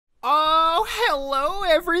Oh, hello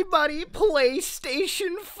everybody,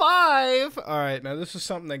 PlayStation 5! Alright, now this is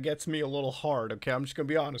something that gets me a little hard, okay? I'm just gonna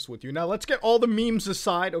be honest with you. Now let's get all the memes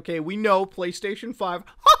aside, okay? We know PlayStation 5.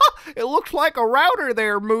 It looks like a router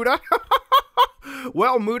there, Muda.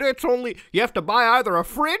 Well, Muda, it's only, you have to buy either a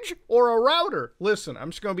fridge or a router. Listen,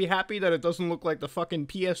 I'm just gonna be happy that it doesn't look like the fucking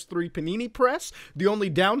PS3 Panini press. The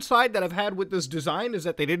only downside that I've had with this design is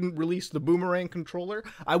that they didn't release the boomerang controller.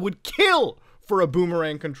 I would kill for a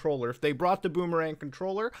boomerang controller. If they brought the boomerang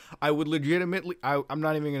controller, I would legitimately, I'm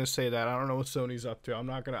not even gonna say that. I don't know what Sony's up to. I'm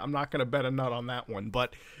not gonna bet a nut on that one,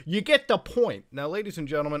 but you get the point. Now, ladies and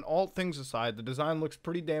gentlemen, all things aside, the design looks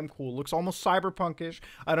pretty damn cool. Looks almost cyberpunkish.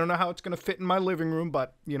 I don't know how it's gonna fit in my living room,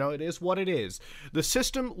 but you know, it is what it is. The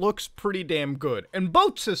system looks pretty damn good, and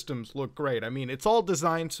both systems look great. I mean, it's all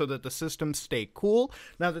designed so that the systems stay cool,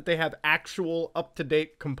 now that they have actual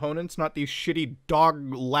up-to-date components, not these shitty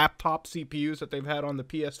dog laptop CPUs that they've had on the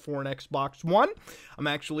PS4 and Xbox One. I'm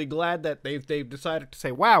actually glad that they've decided to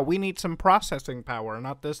say, wow, we need some processing power,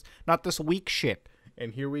 not this weak shit.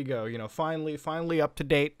 And here we go, you know, finally up to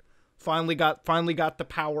date, finally got the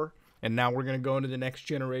power. And now we're going to go into the next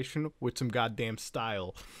generation with some goddamn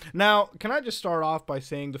style. Now, can I just start off by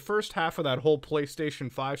saying the first half of that whole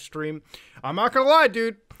PlayStation 5 stream, I'm not going to lie,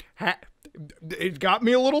 dude, it got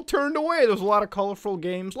me a little turned away. There's a lot of colorful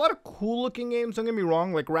games, a lot of cool-looking games, don't get me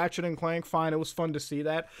wrong, like Ratchet and Clank, fine, it was fun to see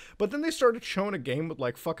that. But then they started showing a game with,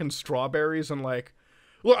 like, fucking strawberries and, like...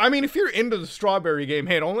 Look, I mean, if you're into the strawberry game,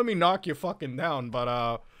 hey, don't let me knock you fucking down, but,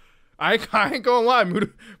 I ain't gonna lie, Muda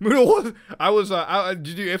was,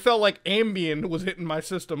 it felt like Ambien was hitting my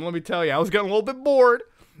system, let me tell you. I was getting a little bit bored,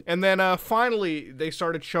 and then, finally, they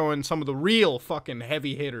started showing some of the real fucking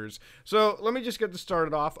heavy hitters. So, let me just get this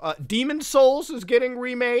started off. Demon Souls is getting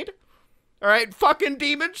remade. Alright, fucking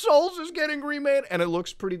Demon Souls is getting remade, and it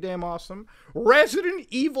looks pretty damn awesome. Resident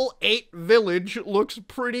Evil 8 Village looks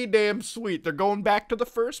pretty damn sweet. They're going back to the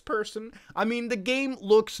first person. I mean, the game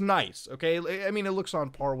looks nice, okay? I mean, it looks on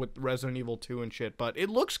par with Resident Evil 2 and shit, but it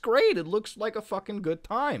looks great. It looks like a fucking good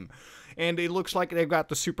time. And it looks like they've got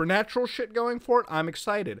the supernatural shit going for it. I'm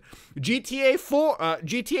excited. GTA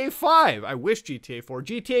 5, I wish GTA 4.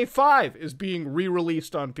 GTA 5 is being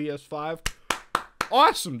re-released on PS5.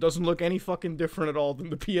 Awesome. Doesn't look any fucking different at all than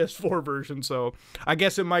the PS4 version, so I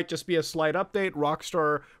guess it might just be a slight update.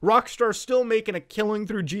 Rockstar still making a killing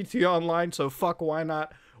through GTA Online, so fuck, why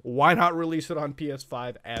not release it on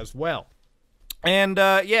PS5 as well? And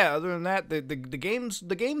yeah, other than that, the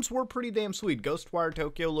games were pretty damn sweet. Ghostwire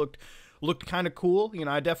Tokyo looked kind of cool. You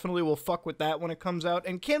know, I definitely will fuck with that when it comes out.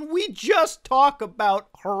 And can we just talk about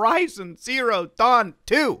Horizon Zero Dawn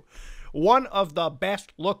 2? One of the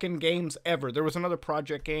best looking games ever. There was another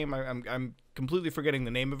project game, I'm completely forgetting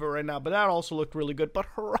the name of it right now, but that also looked really good. But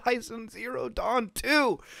Horizon Zero Dawn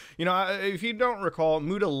 2, you know, if you don't recall,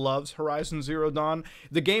 Muda loves Horizon Zero Dawn.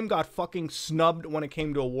 The game got fucking snubbed when it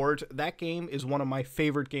came to awards. That game is one of my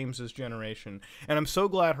favorite games this generation, and I'm so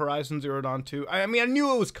glad Horizon Zero Dawn 2, I mean, I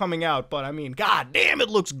knew it was coming out, but I mean, god damn, it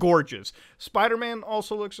looks gorgeous. Spider-Man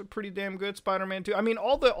also looks pretty damn good. Spider-Man 2, I mean,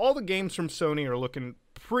 all the games from Sony are looking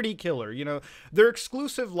pretty killer. You know, their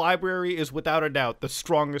exclusive library is without a doubt the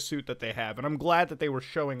strongest suit that they have, and I'm glad that they were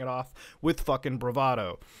showing it off with fucking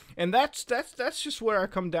bravado. And that's just where I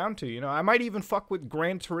come down to. You know, I might even fuck with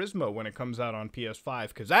Gran Turismo when it comes out on PS5,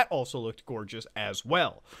 because that also looked gorgeous as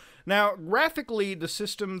well. Now, graphically, the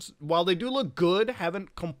systems, while they do look good,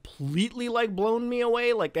 haven't completely, like, blown me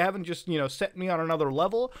away. Like, they haven't just, you know, set me on another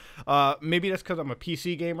level. Maybe that's because I'm a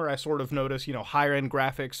PC gamer. I sort of notice, you know, higher-end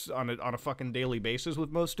graphics on a fucking daily basis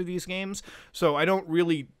with most of these games. So I don't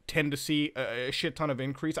really tend to see a shit ton of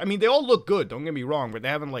increase. I mean, they all look good, don't get me wrong, but they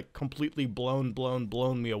haven't, like, completely blown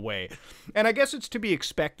me away. And I guess it's to be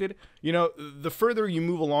expected. You know, the further you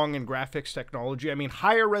move along in graphics technology, I mean,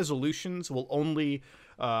 higher resolutions will only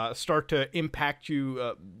start to impact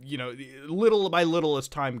you, you know, little by little as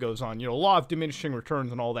time goes on. You know, law of diminishing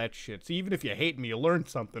returns and all that shit. So even if you hate me, you learn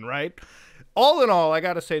something, right? All in all, I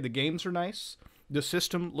gotta say the games are nice. The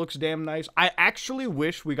system looks damn nice. I actually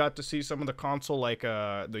wish we got to see some of the console, like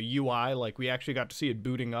the UI, like we actually got to see it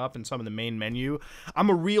booting up in some of the main menu.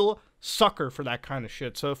 I'm a real sucker for that kind of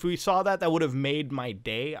shit. So if we saw that, that would have made my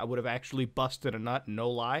day. I would have actually busted a nut,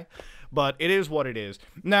 no lie. But it is what it is.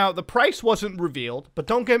 Now, the price wasn't revealed, but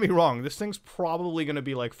don't get me wrong, this thing's probably going to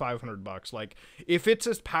be like $500. Like, if it's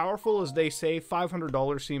as powerful as they say,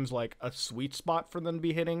 $500 seems like a sweet spot for them to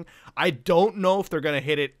be hitting. I don't know if they're going to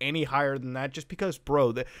hit it any higher than that, just because,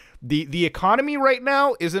 bro, the economy right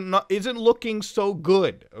now isn't looking so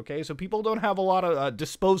good, okay? So people don't have a lot of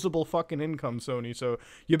disposable fucking income, Sony, so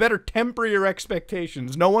you better temper your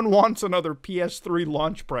expectations. No one wants another PS3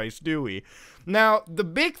 launch price, do we? Now, the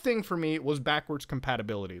big thing for me was backwards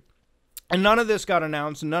compatibility. And none of this got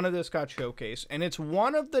announced, none of this got showcased, and it's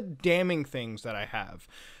one of the damning things that I have.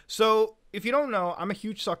 So, if you don't know, I'm a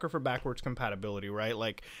huge sucker for backwards compatibility, right?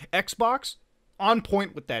 Like, Xbox, on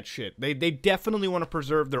point with that shit. They definitely want to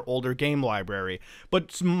preserve their older game library. But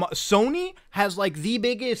Sony has, like, the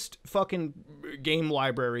biggest fucking game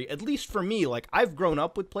library, at least for me. Like, I've grown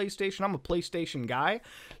up with PlayStation. I'm a PlayStation guy.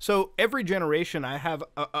 So every generation, I have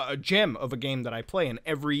a gem of a game that I play, and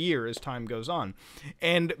every year as time goes on.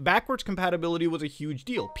 And backwards compatibility was a huge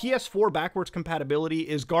deal. PS4 backwards compatibility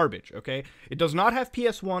is garbage, okay? It does not have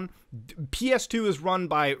PS1. PS2 is run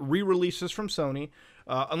by re-releases from Sony.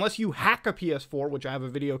 Unless you hack a PS4, which I have a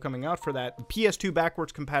video coming out for that, PS2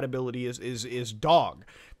 backwards compatibility is dog.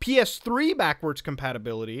 PS3 backwards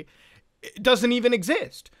compatibility doesn't even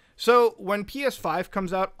exist. So when PS5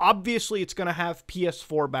 comes out, obviously it's going to have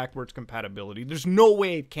PS4 backwards compatibility. There's no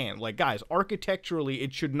way it can't. Like, guys, architecturally,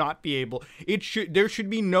 it should not be able... There should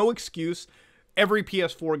be no excuse. Every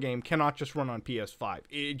PS4 game cannot just run on PS5.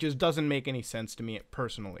 It just doesn't make any sense to me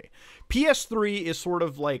personally. PS3 is sort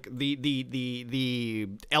of like the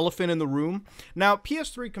elephant in the room. Now,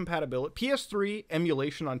 PS3 compatibility, PS3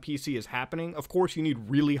 emulation on PC is happening. Of course, you need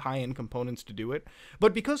really high-end components to do it.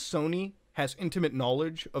 But because Sony has intimate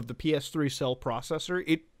knowledge of the PS3 cell processor,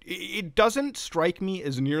 it doesn't strike me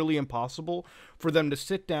as nearly impossible for them to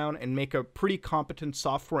sit down and make a pretty competent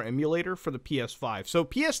software emulator for the PS5. So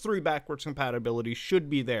PS3 backwards compatibility should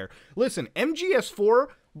be there. Listen, MGS4,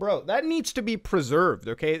 bro, that needs to be preserved,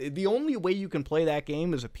 okay? The only way you can play that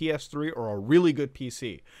game is a PS3 or a really good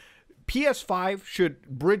PC. PS5 should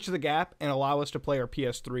bridge the gap and allow us to play our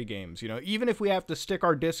PS3 games. You know, even if we have to stick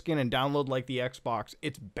our disc in and download like the Xbox,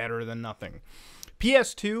 it's better than nothing.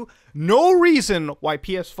 PS2, no reason why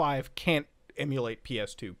PS5 can't emulate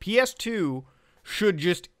PS2. PS2 should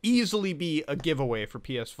just easily be a giveaway for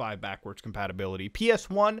PS5 backwards compatibility.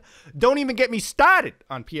 PS1, don't even get me started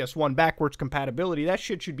on PS1 backwards compatibility. That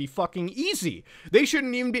shit should be fucking easy. They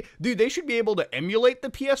shouldn't even be, dude, they should be able to emulate the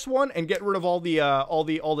PS1 and get rid of all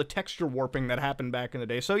the texture warping that happened back in the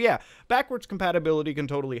day. So yeah, backwards compatibility can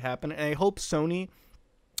totally happen, and I hope Sony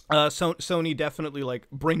definitely, like,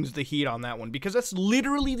 brings the heat on that one, because that's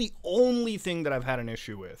literally the only thing that I've had an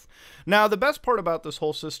issue with. Now, the best part about this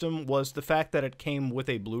whole system was the fact that it came with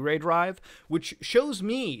a Blu-ray drive, which shows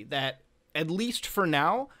me that, at least for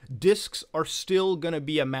now, discs are still going to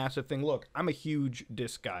be a massive thing. Look, I'm a huge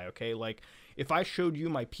disc guy, okay? Like, if I showed you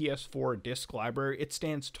my PS4 disc library, it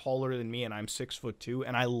stands taller than me, and I'm 6'2",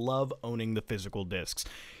 and I love owning the physical discs.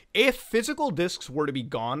 If physical discs were to be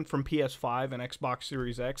gone from PS5 and Xbox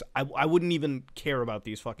Series X, I wouldn't even care about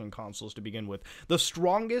these fucking consoles to begin with. The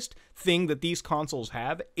strongest thing that these consoles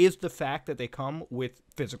have is the fact that they come with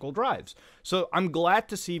physical drives. So I'm glad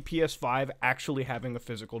to see PS5 actually having a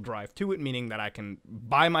physical drive to it, meaning that I can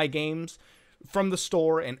buy my games from the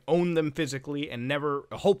store and own them physically and never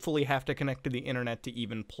hopefully have to connect to the internet to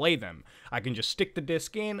even play them. I can just stick the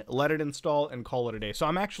disc in, let it install, and call it a day. So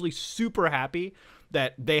I'm actually super happy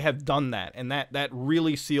that they have done that, and that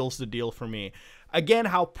really seals the deal for me. Again,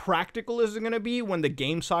 how practical is it going to be when the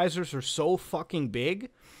game sizes are so fucking big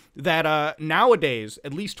that nowadays,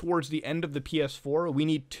 at least towards the end of the PS4, we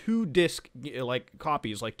need 2 disc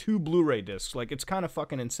copies, like 2 Blu-ray discs. Like, it's kind of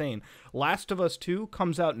fucking insane. Last of Us 2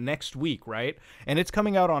 comes out next week, right? And it's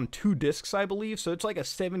coming out on 2 discs, I believe, so it's like a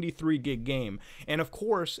 73 gig game. And of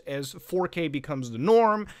course, as 4K becomes the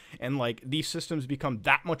norm and like these systems become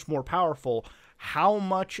that much more powerful, how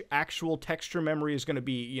much actual texture memory is going to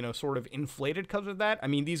be, you know, sort of inflated because of that? I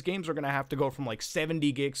mean, these games are going to have to go from like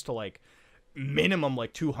 70 gigs to like minimum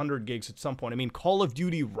like 200 gigs at some point. I mean, Call of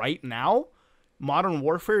Duty right now, Modern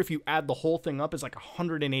Warfare, if you add the whole thing up, is like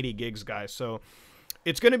 180 gigs, guys. So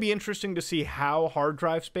it's going to be interesting to see how hard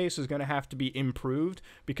drive space is going to have to be improved,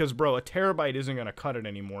 because, bro, a terabyte isn't going to cut it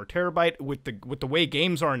anymore. Terabyte, with the way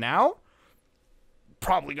games are now,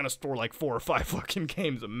 probably going to store like 4 or 5 fucking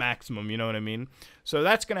games at maximum, you know what I mean? So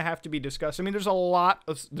that's going to have to be discussed. I mean, there's a lot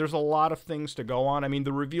of things to go on. I mean,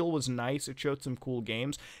 the reveal was nice. It showed some cool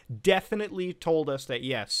games. Definitely told us that,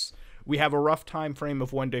 yes, we have a rough time frame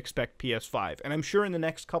of when to expect PS5. And I'm sure in the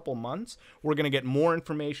next couple months, we're going to get more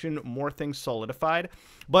information, more things solidified.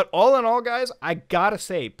 But all in all, guys, I gotta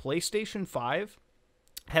say, PlayStation 5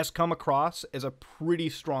 has come across as a pretty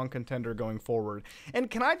strong contender going forward. And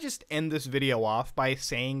can I just end this video off by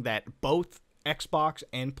saying that both Xbox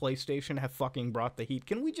and PlayStation have fucking brought the heat?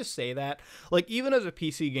 Can we just say that? Like, even as a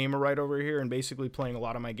PC gamer right over here and basically playing a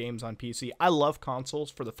lot of my games on PC, I love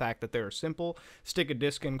consoles for the fact that they're simple, stick a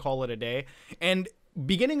disc in, call it a day. And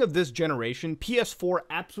beginning of this generation, PS4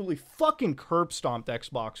 absolutely fucking curb stomped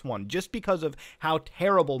Xbox One just because of how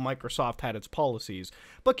terrible Microsoft had its policies.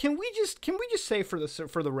 But can we just say for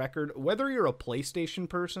the record, whether you're a PlayStation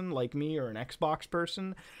person like me or an Xbox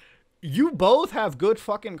person, you both have good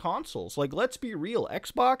fucking consoles. Like, let's be real.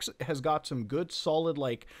 Xbox has got some good, solid,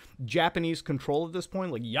 like, Japanese control at this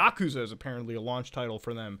point. Like, Yakuza is apparently a launch title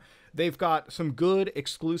for them. They've got some good,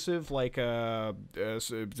 exclusive, like,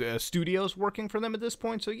 studios working for them at this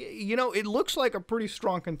point. So, you know, it looks like a pretty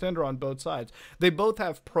strong contender on both sides. They both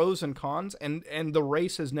have pros and cons, and the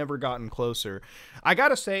race has never gotten closer. I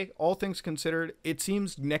gotta say, all things considered, it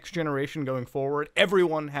seems next generation going forward,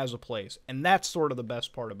 everyone has a place. And that's sort of the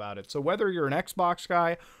best part about it. So whether you're an Xbox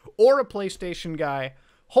guy or a PlayStation guy,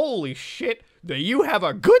 holy shit, do you have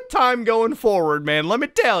a good time going forward, man. Let me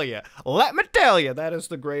tell you. That is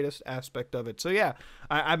the greatest aspect of it. So yeah,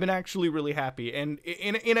 I've been actually really happy. And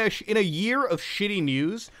in a year of shitty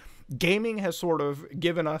news, gaming has sort of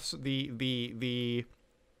given us the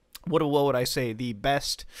what would I say, the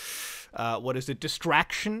best,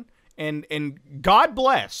 distraction. And God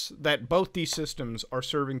bless that both these systems are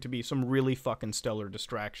serving to be some really fucking stellar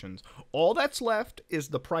distractions. All that's left is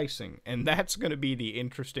the pricing, and that's going to be the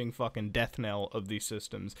interesting fucking death knell of these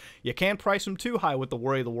systems. You can't price them too high with the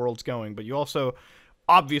way the world's going, but you also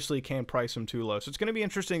obviously can't price them too low. So it's going to be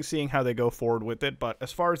interesting seeing how they go forward with it, but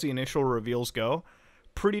as far as the initial reveals go,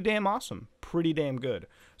 pretty damn awesome. Pretty damn good.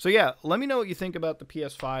 So yeah, let me know what you think about the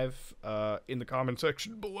PS5 in the comment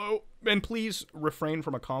section below. And please refrain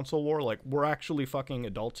from a console war. Like, we're actually fucking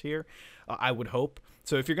adults here, I would hope.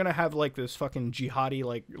 So if you're going to have, like, this fucking jihadi,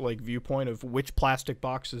 like viewpoint of which plastic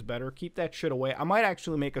box is better, keep that shit away. I might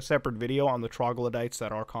actually make a separate video on the troglodytes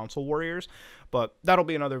that are console warriors, but that'll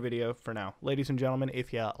be another video for now. Ladies and gentlemen,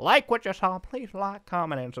 if you like what you saw, please like,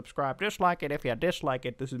 comment, and subscribe. Dislike it if you dislike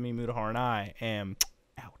it. This is me, Mudahar, and I am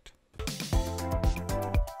out.